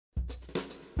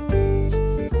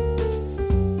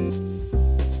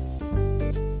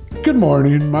Good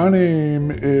morning. My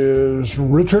name is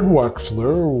Richard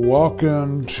Wexler.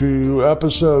 Welcome to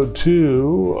episode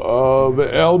 2 of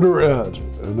Elder Ed,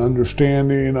 an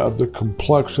understanding of the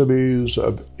complexities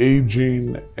of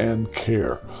aging and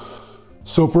care.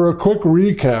 So for a quick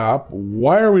recap,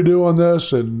 why are we doing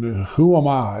this and who am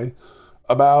I?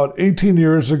 About 18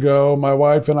 years ago, my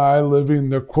wife and I, living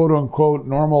the quote-unquote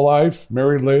normal life,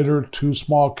 married later, 2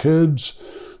 small kids,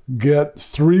 get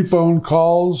 3 phone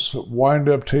calls, wind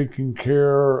up taking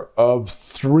care of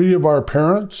 3 of our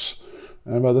parents,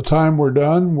 and by the time we're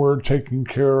done, we're taking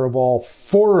care of all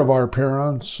 4 of our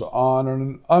parents on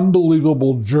an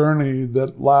unbelievable journey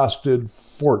that lasted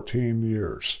 14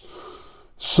 years.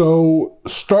 So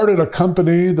started a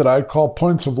company that I call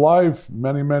Points of Life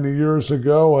many, many years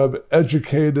ago. Have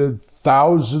educated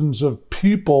thousands of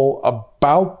people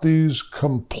about these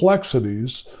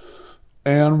complexities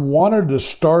and wanted to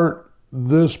start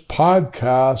this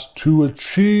podcast to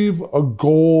achieve a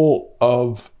goal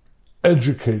of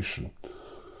education,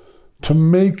 to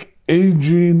make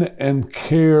aging and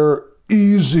care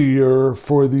easier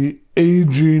for the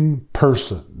aging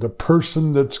person, the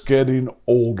person that's getting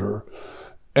older,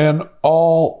 and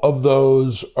all of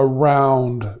those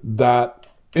around that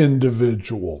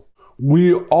individual.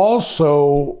 We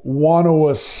also want to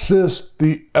assist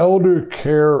the elder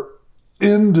care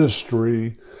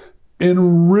industry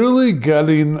in really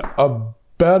getting a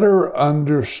better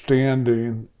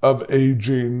understanding of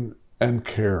aging and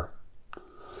care.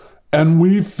 And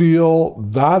we feel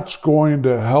that's going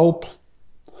to help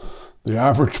the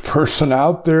average person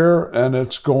out there, and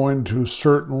it's going to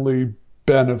certainly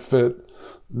benefit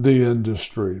the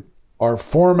industry. Our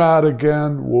format,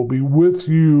 again, will be with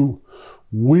you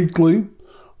weekly.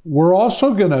 We're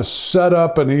also going to set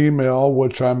up an email,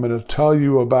 which I'm going to tell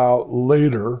you about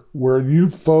later, where you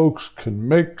folks can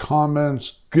make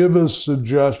comments, give us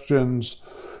suggestions,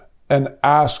 and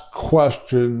ask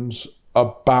questions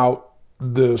about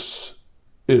this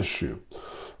issue.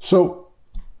 So,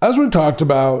 as we talked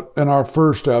about in our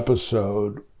first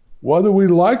episode, whether we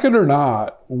like it or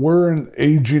not, we're an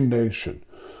aging nation.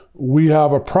 We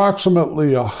have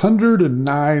approximately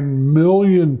 109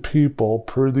 million people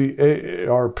per the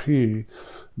AARP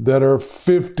that are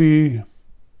 50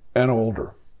 and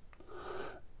older.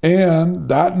 And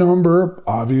that number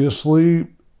obviously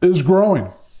is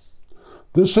growing.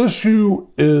 This issue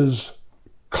is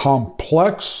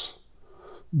complex.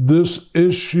 This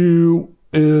issue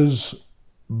is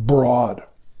broad.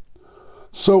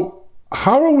 So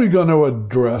how are we going to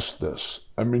address this?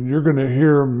 I mean, you're going to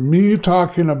hear me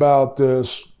talking about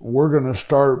this. We're going to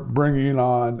start bringing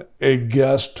on a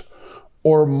guest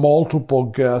or multiple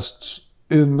guests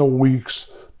in the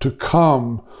weeks to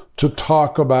come to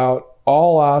talk about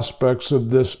all aspects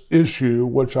of this issue,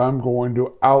 which I'm going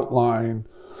to outline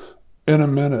in a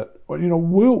minute. But,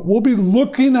 we'll be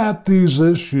looking at these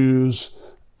issues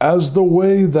as the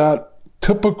way that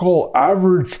typical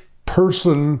average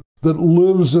person that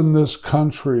lives in this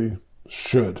country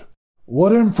should.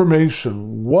 What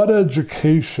information, what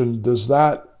education does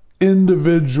that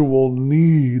individual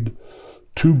need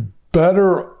to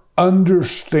better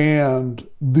understand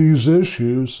these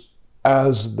issues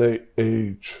as they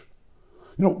age?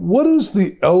 What is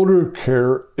the elder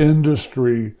care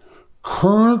industry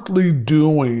currently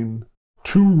doing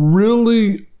to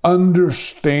really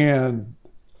understand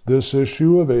this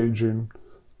issue of aging,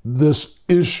 this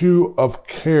issue of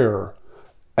care,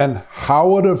 and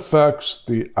how it affects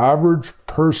the average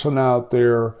person out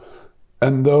there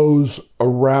and those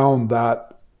around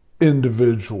that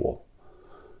individual?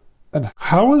 And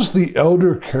how is the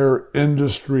elder care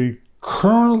industry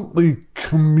currently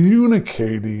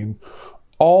communicating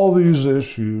all these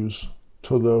issues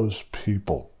to those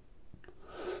people?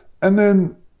 And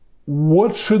then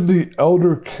what should the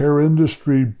elder care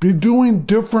industry be doing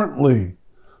differently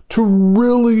to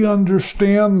really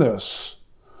understand this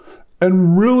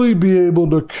and really be able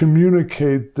to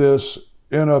communicate this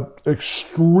in an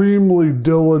extremely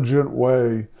diligent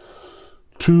way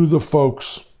to the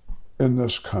folks in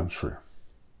this country?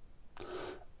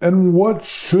 And what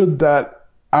should that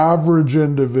average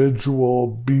individual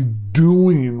be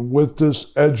doing with this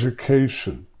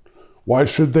education? Why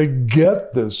should they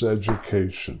get this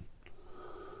education?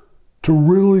 To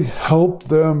really help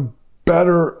them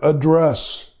better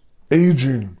address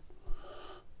aging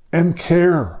and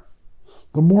care.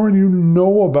 The more you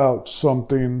know about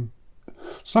something,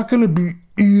 it's not going to be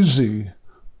easy,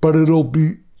 but it'll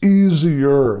be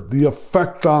easier. The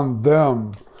effect on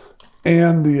them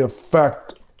and the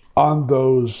effect on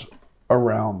those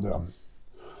around them.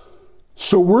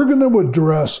 So we're going to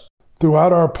address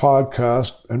throughout our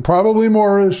podcast, and probably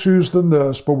more issues than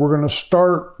this, but we're going to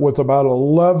start with about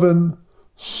 11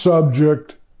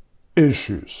 subject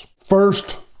issues.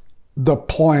 First, the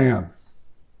plan.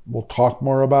 We'll talk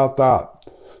more about that.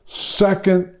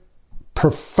 Second,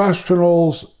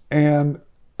 professionals and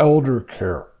elder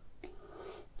care.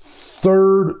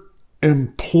 Third,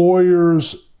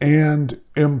 employers and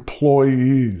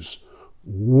employees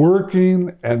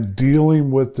working and dealing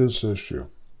with this issue.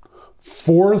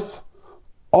 Fourth,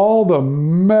 all the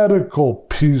medical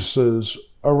pieces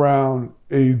around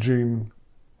aging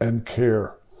and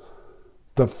care.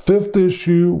 The fifth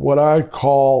issue, what I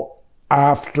call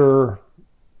after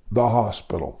the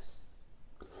hospital.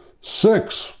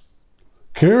 6,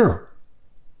 care.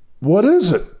 What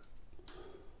is it?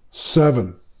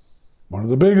 7, one of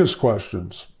the biggest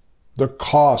questions, the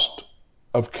cost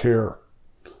of care.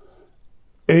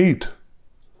 8,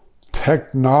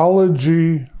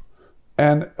 technology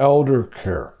and elder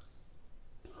care.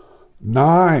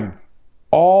 9,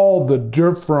 all the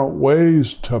different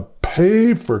ways to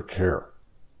pay for care.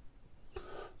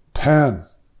 10,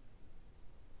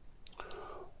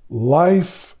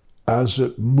 life as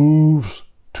it moves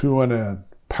to an end.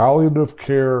 Palliative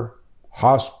care,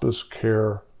 hospice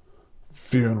care,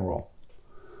 funeral.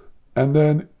 And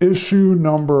then issue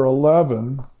number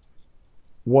 11,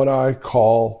 what I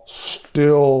call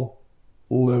still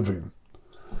living.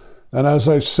 And as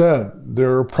I said,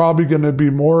 there are probably going to be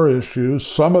more issues.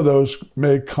 Some of those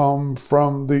may come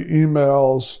from the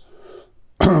emails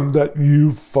that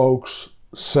you folks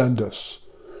send us.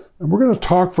 And we're going to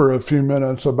talk for a few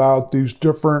minutes about these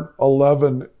different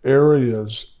 11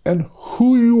 areas and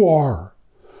who you are.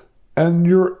 And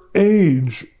your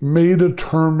age may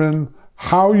determine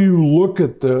how you look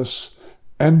at this,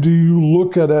 and do you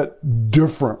look at it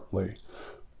differently.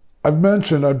 I've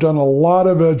mentioned I've done a lot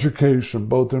of education,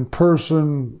 both in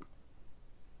person,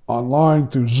 online,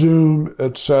 through Zoom,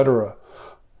 etc.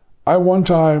 I one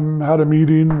time had a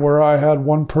meeting where I had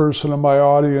one person in my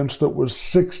audience that was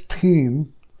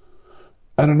 16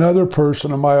 and another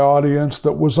person in my audience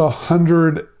that was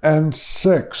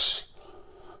 106.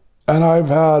 And I've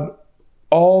had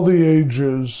all the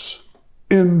ages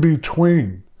in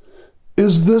between.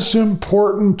 Is this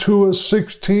important to a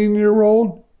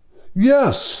 16-year-old?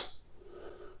 Yes.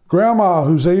 Grandma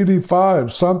who's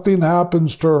 85, something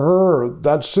happens to her.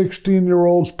 That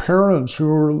 16-year-old's parents who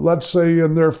are, let's say,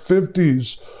 in their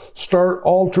 50s, start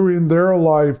altering their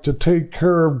life to take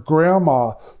care of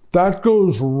grandma. That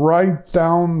goes right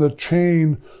down the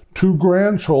chain to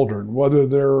grandchildren, whether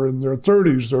they're in their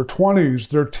 30s, their 20s,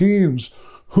 their teens,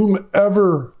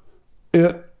 whomever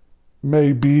it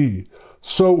may be.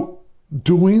 So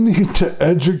do we need to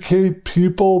educate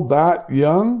people that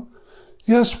young?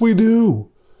 Yes, we do.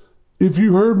 If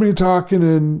you heard me talking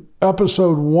in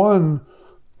episode 1,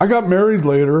 I got married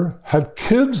later, had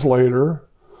kids later.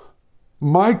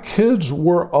 My kids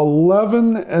were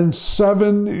 11 and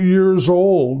 7 years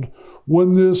old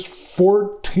when this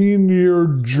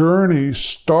 14-year journey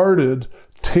started,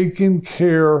 taking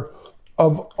care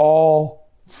of all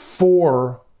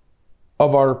 4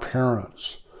 of our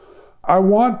parents. I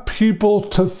want people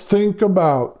to think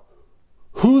about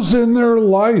who's in their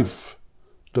life.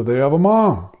 Do they have a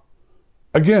mom?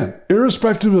 Again,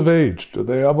 irrespective of age, do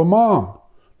they have a mom?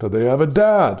 Do they have a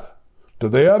dad? Do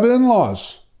they have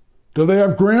in-laws? Do they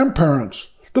have grandparents?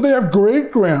 Do they have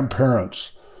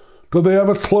great-grandparents? Do they have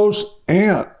a close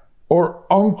aunt or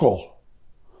uncle?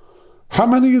 How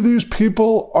many of these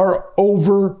people are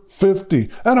over 50?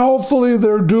 And hopefully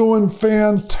they're doing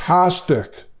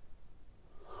fantastic.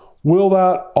 Will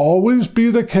that always be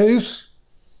the case?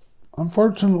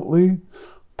 Unfortunately,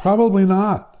 probably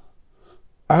not.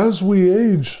 As we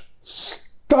age,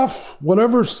 stuff,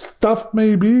 whatever stuff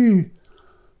may be,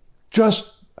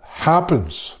 just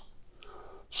happens.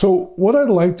 So what I'd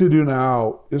like to do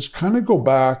now is kind of go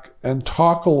back and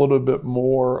talk a little bit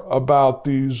more about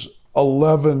these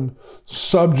 11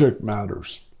 subject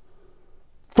matters.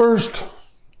 First,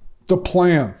 the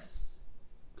plan.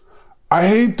 I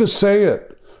hate to say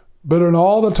it, but in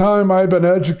all the time I've been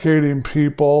educating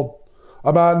people,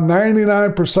 about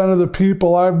 99% of the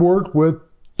people I've worked with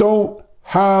don't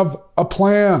have a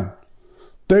plan.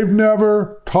 They've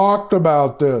never talked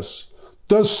about this.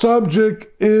 The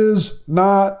subject is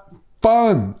not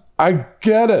fun. I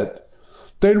get it.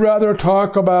 They'd rather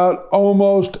talk about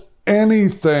almost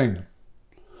anything.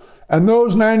 And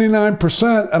those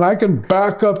 99%, and I can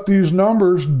back up these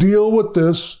numbers, deal with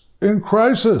this in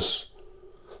crisis.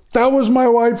 That was my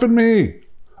wife and me.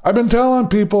 I've been telling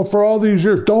people for all these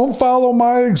years, don't follow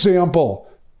my example.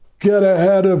 Get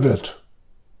ahead of it.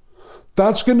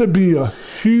 That's going to be a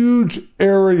huge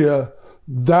area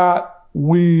that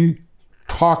we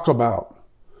talk about.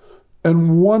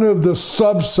 And one of the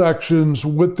subsections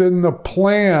within the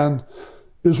plan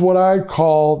is what I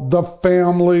call the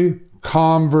family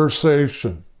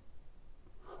conversation.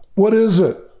 What is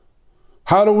it?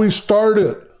 How do we start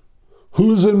it?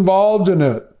 Who's involved in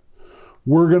it?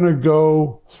 We're going to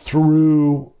go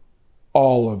through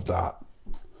all of that.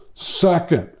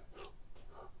 Second,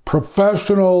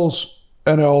 professionals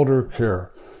and elder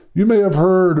care. You may have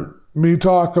heard me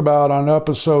talk about on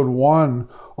episode 1,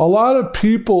 a lot of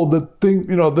people that think,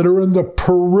 that are in the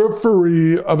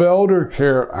periphery of elder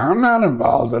care. I'm not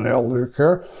involved in elder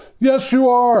care. Yes, you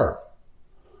are.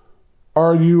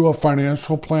 Are you a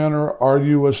financial planner? Are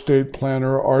you a estate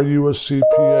planner? Are you a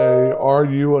CPA? Are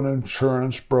you an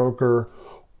insurance broker?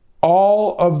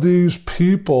 All of these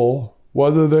people,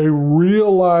 whether they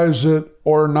realize it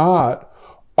or not,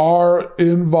 are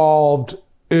involved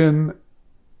in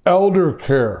elder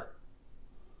care.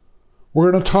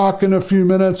 We're going to talk in a few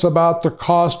minutes about the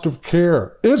cost of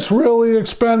care. It's really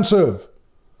expensive.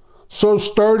 So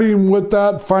starting with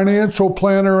that financial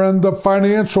planner and the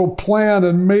financial plan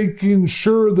and making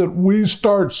sure that we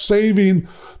start saving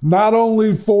not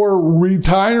only for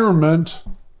retirement,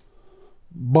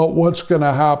 but what's going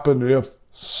to happen if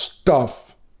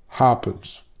stuff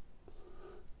happens.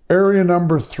 Area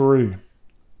number 3,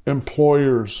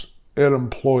 employers and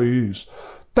employees.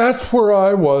 That's where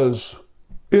I was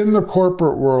in the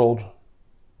corporate world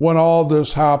when all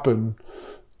this happened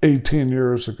 18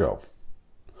 years ago.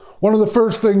 One of the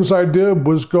first things I did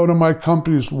was go to my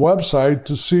company's website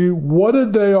to see what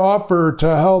did they offer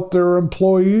to help their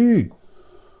employee.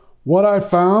 What I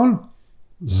found?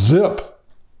 Zip.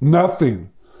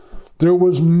 Nothing. There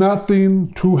was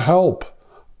nothing to help.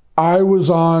 I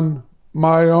was on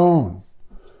my own.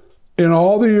 In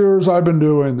all the years I've been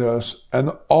doing this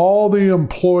and all the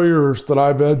employers that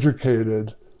I've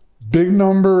educated, big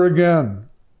number again,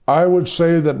 I would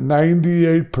say that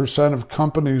 98% of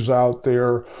companies out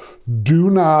there do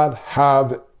not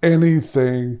have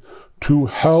anything to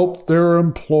help their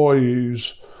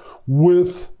employees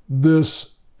with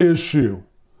this issue,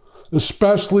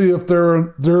 especially if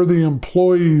they're the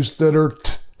employees that are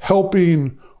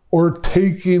helping or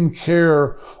taking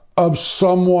care of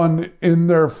someone in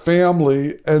their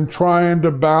family and trying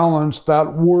to balance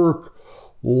that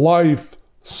work-life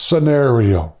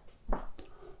scenario.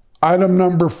 Item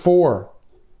number 4,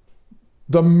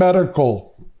 the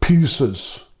medical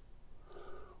pieces.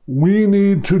 We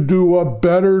need to do a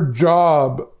better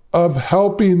job of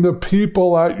helping the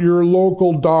people at your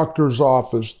local doctor's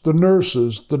office, the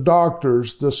nurses, the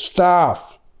doctors, the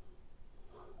staff,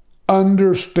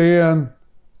 understand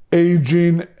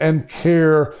aging and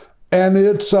care and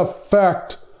its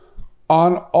effect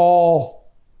on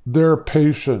all their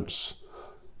patients.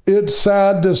 It's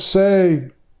sad to say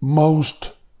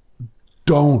most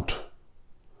don't.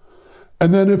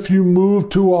 And then if you move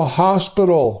to a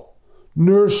hospital,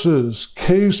 nurses,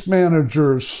 case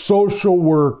managers, social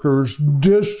workers,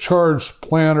 discharge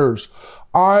planners,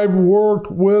 I've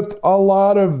worked with a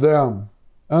lot of them.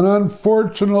 And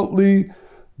unfortunately,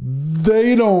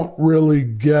 they don't really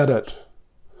get it.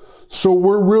 So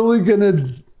we're really going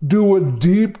to do a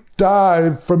deep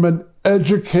dive from an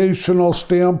educational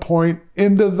standpoint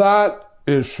into that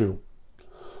issue.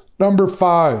 Number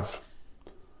 5,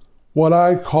 what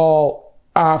I call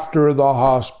after the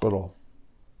hospital.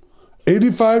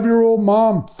 85-year-old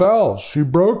mom fell. She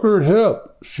broke her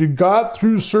hip. She got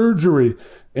through surgery.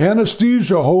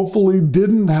 Anesthesia hopefully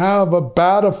didn't have a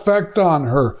bad effect on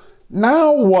her.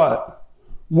 Now what?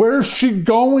 Where's she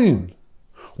going?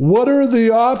 What are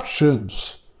the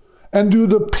options? And do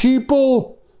the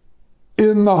people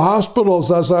in the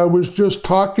hospitals, as I was just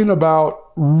talking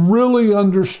about, really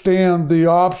understand the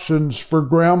options for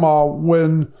grandma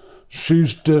when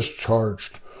she's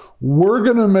discharged? We're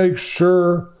going to make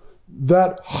sure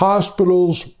that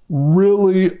hospitals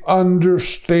really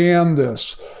understand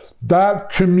this.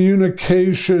 That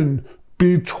communication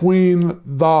between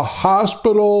the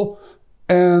hospital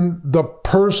and the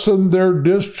person they're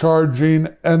discharging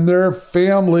and their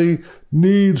family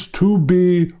needs to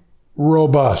be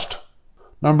robust.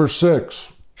 Number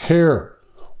 6, care.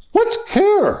 What's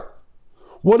care?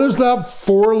 What is that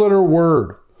 4-letter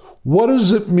word? What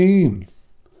does it mean?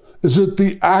 Is it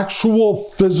the actual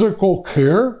physical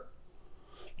care?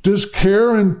 Does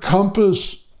care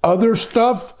encompass other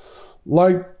stuff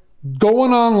like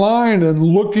going online and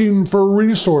looking for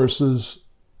resources?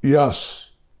 Yes.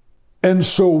 And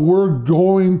so we're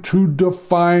going to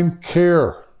define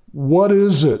care. What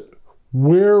is it?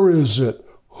 Where is it?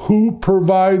 Who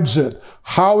provides it?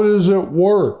 How does it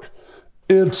work?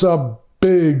 It's a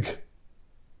big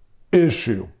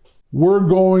issue. We're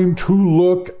going to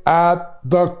look at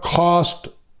the cost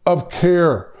of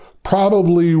care,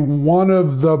 probably one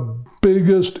of the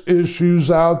biggest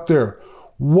issues out there.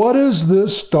 What does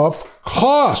this stuff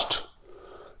cost?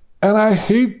 And I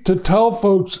hate to tell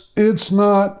folks, it's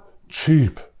not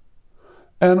cheap.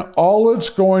 And all it's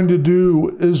going to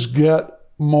do is get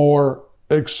more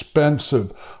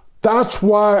expensive. That's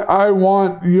why I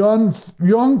want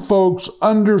young folks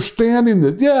understanding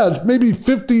that, yeah, it's maybe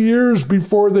 50 years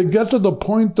before they get to the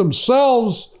point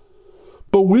themselves,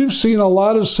 but we've seen a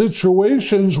lot of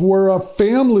situations where a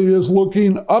family is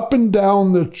looking up and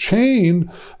down the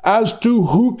chain as to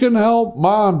who can help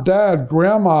mom, dad,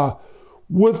 grandma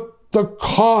with the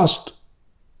cost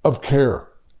of care.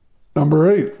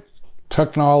 Number 8,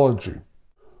 technology.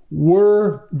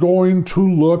 We're going to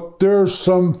look, there's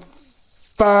some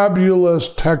fabulous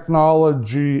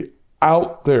technology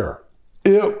out there.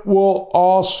 It will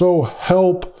also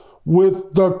help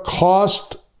with the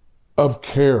cost of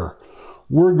care.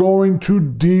 We're going to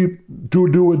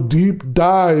do a deep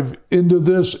dive into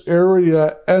this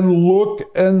area and look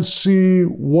and see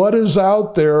what is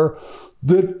out there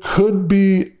that could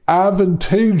be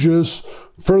advantageous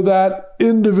for that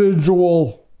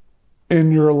individual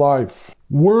in your life.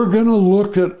 We're going to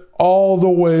look at all the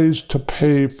ways to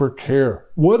pay for care.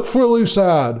 What's really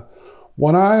sad,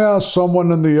 when I ask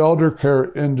someone in the elder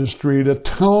care industry to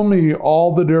tell me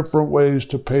all the different ways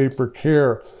to pay for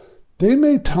care, they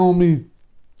may tell me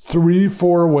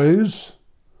 3-4 ways.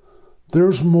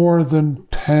 There's more than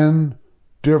 10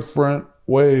 different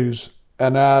ways,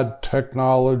 and add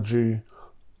technology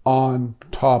on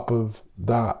top of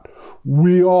that.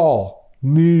 We all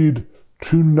need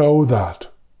to know that.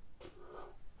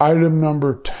 Item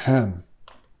number 10,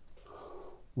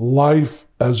 life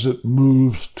as it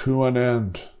moves to an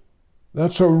end.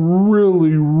 That's a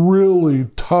really,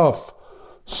 really tough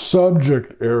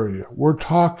subject area. We're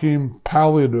talking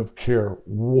palliative care.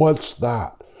 What's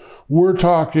that? We're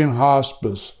talking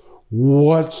hospice.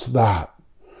 What's that?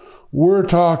 We're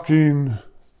talking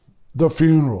the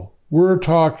funeral. We're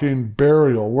talking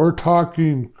burial. We're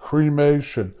talking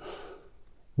cremation.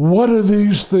 What do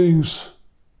these things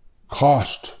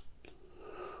cost?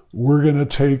 We're going to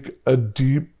take a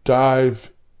deep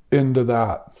dive into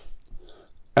that.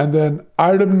 And then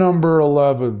item number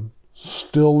 11,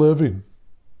 still living.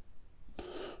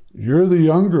 You're the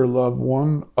younger loved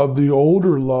one of the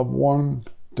older loved one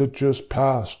that just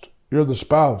passed. You're the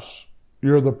spouse.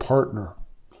 You're the partner.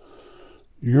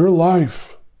 Your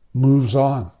life moves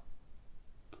on.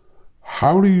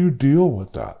 How do you deal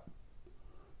with that?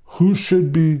 Who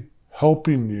should be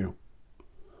helping you?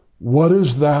 What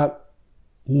does that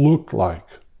look like?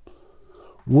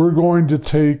 We're going to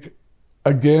take,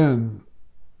 again,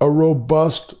 a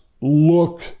robust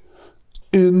look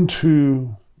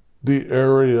into the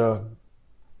area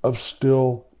of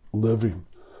still living.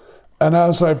 And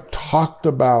as I've talked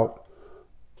about,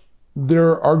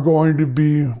 there are going to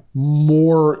be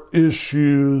more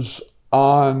issues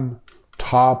on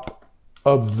top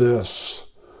of this.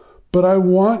 But I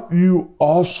want you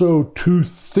also to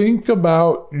think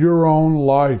about your own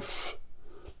life.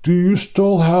 Do you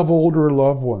still have older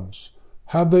loved ones?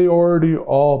 Have they already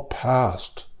all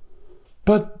passed?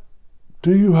 But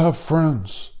do you have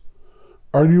friends?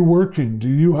 Are you working? Do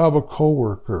you have a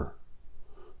coworker?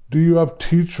 Do you have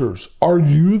teachers? Are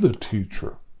you the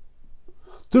teacher?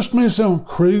 This may sound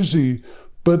crazy,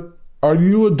 but are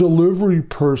you a delivery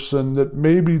person that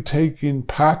may be taking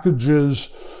packages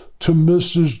to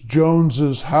Mrs.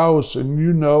 Jones's house and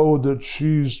you know that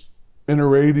she's in her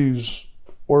 80s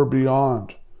or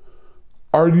beyond?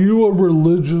 Are you a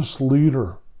religious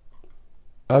leader?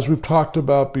 As we've talked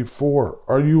about before,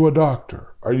 are you a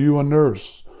doctor? Are you a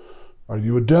nurse? Are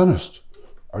you a dentist?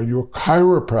 Are you a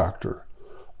chiropractor?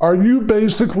 Are you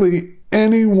basically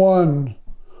anyone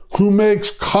who makes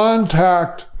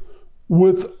contact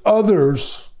with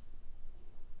others?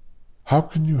 How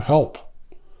can you help?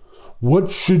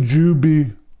 What should you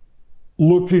be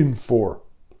looking for?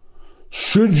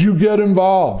 Should you get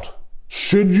involved?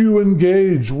 Should you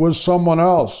engage with someone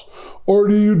else? Or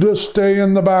do you just stay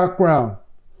in the background?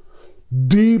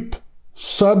 Deep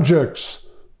subjects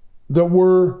that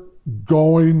we're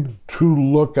going to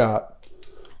look at.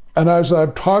 And as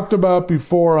I've talked about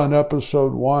before on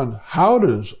episode 1, how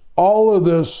does all of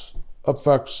this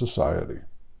affect society?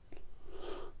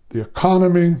 The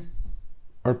economy.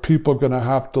 Are people going to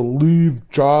have to leave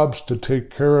jobs to take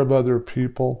care of other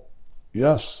people?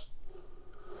 Yes.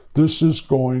 This is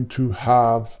going to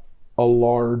have a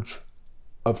large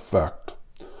effect.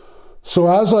 So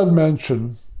as I've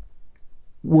mentioned,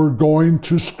 we're going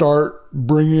to start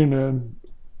bringing in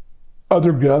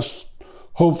other guests.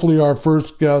 Hopefully our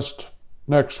first guest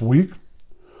next week.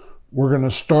 We're going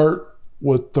to start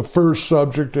with the first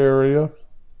subject area,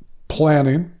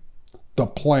 planning, the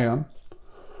plan.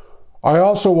 I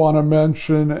also want to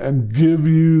mention and give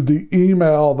you the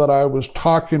email that I was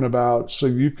talking about so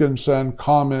you can send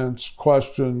comments,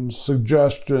 questions,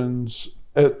 suggestions,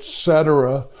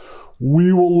 etc.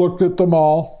 We will look at them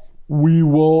all. We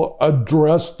will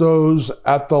address those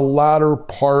at the latter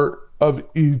part of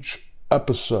each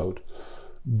episode.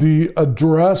 The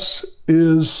address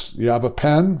is, you have a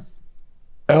pen?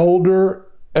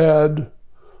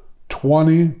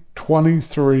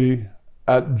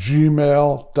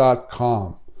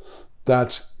 eldered2023@gmail.com.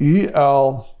 That's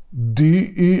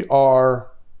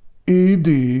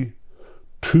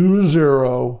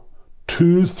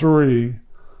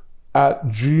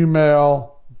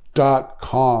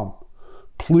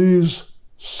Please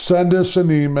send us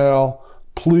an email.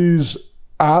 Please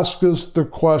ask us the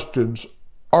questions.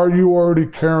 Are you already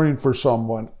caring for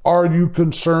someone? Are you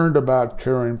concerned about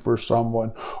caring for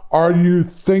someone? Are you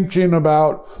thinking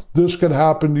about this could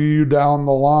happen to you down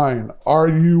the line? Are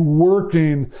you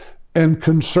working and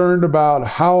concerned about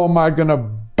how am I going to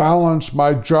balance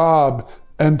my job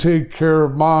and take care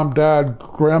of mom, dad,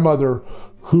 grandmother,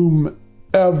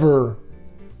 whomever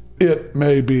it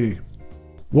may be?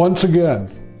 Once again,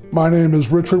 my name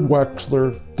is Richard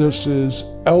Wexler. This is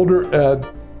Elder Ed,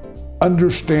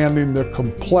 understanding the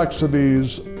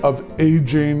complexities of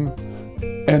aging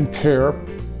and care.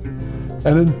 And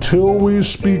until we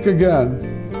speak again,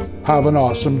 have an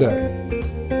awesome day.